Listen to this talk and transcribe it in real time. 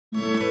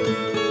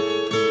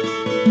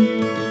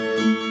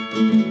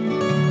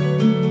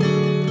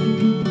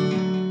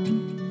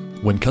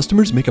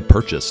customers make a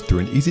purchase through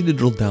an Easy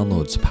Digital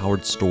Downloads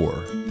powered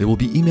store, they will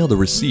be emailed a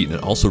receipt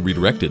and also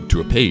redirected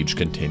to a page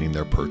containing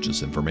their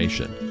purchase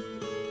information.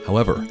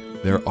 However,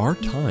 there are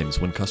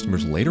times when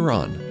customers later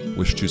on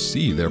wish to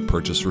see their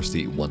purchase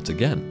receipt once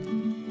again.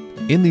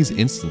 In these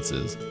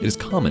instances, it is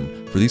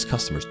common for these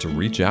customers to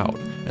reach out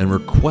and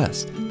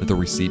request that the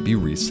receipt be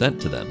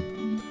resent to them.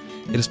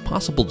 It is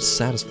possible to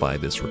satisfy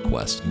this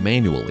request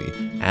manually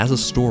as a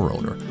store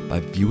owner by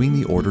viewing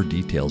the order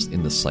details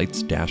in the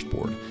site's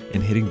dashboard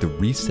and hitting the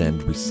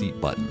Resend Receipt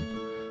button.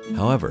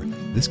 However,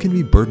 this can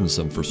be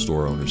burdensome for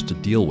store owners to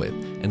deal with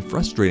and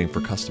frustrating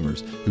for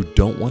customers who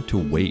don't want to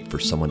wait for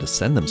someone to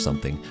send them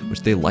something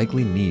which they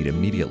likely need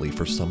immediately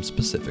for some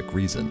specific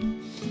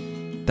reason.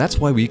 That's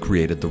why we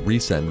created the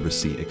Resend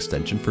Receipt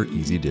extension for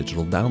Easy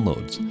Digital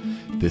Downloads.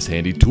 This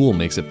handy tool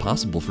makes it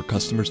possible for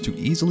customers to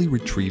easily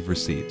retrieve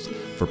receipts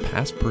for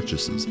past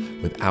purchases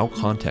without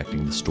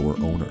contacting the store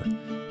owner.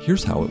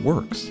 Here's how it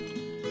works.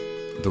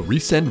 The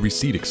Resend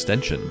Receipt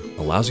extension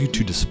allows you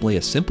to display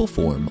a simple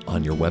form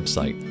on your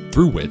website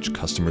through which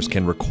customers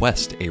can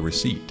request a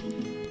receipt.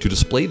 To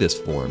display this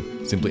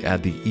form, simply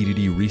add the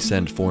EDD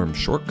Resend form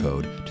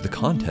shortcode to the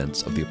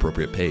contents of the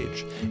appropriate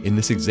page. In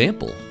this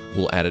example,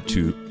 we'll add it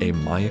to a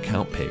My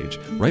Account page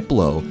right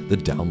below the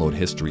Download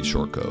History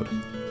shortcode.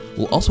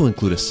 We'll also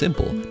include a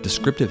simple,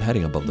 descriptive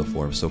heading above the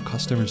form so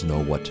customers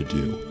know what to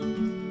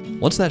do.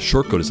 Once that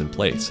shortcode is in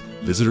place,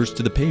 visitors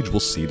to the page will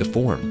see the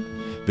form.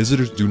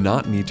 Visitors do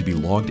not need to be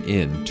logged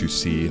in to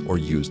see or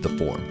use the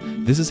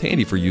form. This is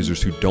handy for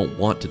users who don't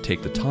want to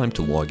take the time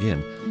to log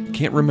in,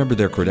 can't remember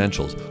their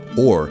credentials,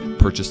 or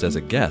purchased as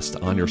a guest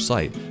on your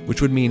site,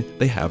 which would mean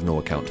they have no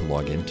account to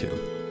log into.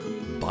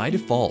 By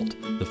default,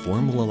 the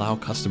form will allow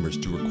customers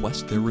to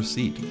request their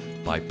receipt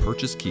by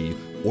purchase key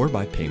or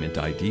by payment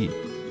ID.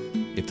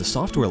 If the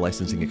software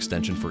licensing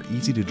extension for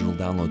Easy Digital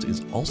Downloads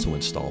is also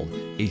installed,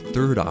 a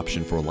third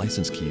option for a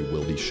license key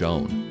will be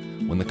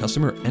shown. When the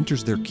customer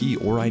enters their key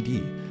or ID,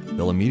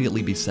 they'll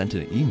immediately be sent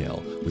an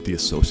email with the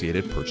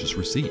associated purchase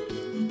receipt.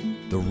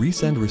 The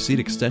Resend Receipt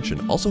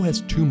extension also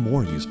has two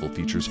more useful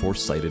features for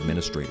site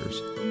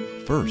administrators.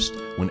 First,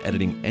 when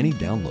editing any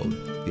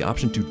download, the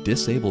option to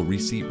disable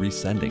receipt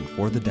resending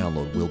for the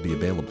download will be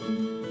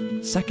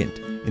available. Second,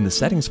 in the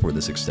settings for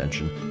this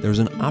extension, there is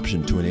an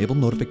option to enable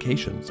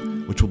notifications,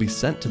 which will be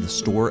sent to the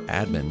store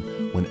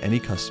admin when any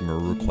customer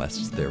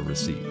requests their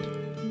receipt.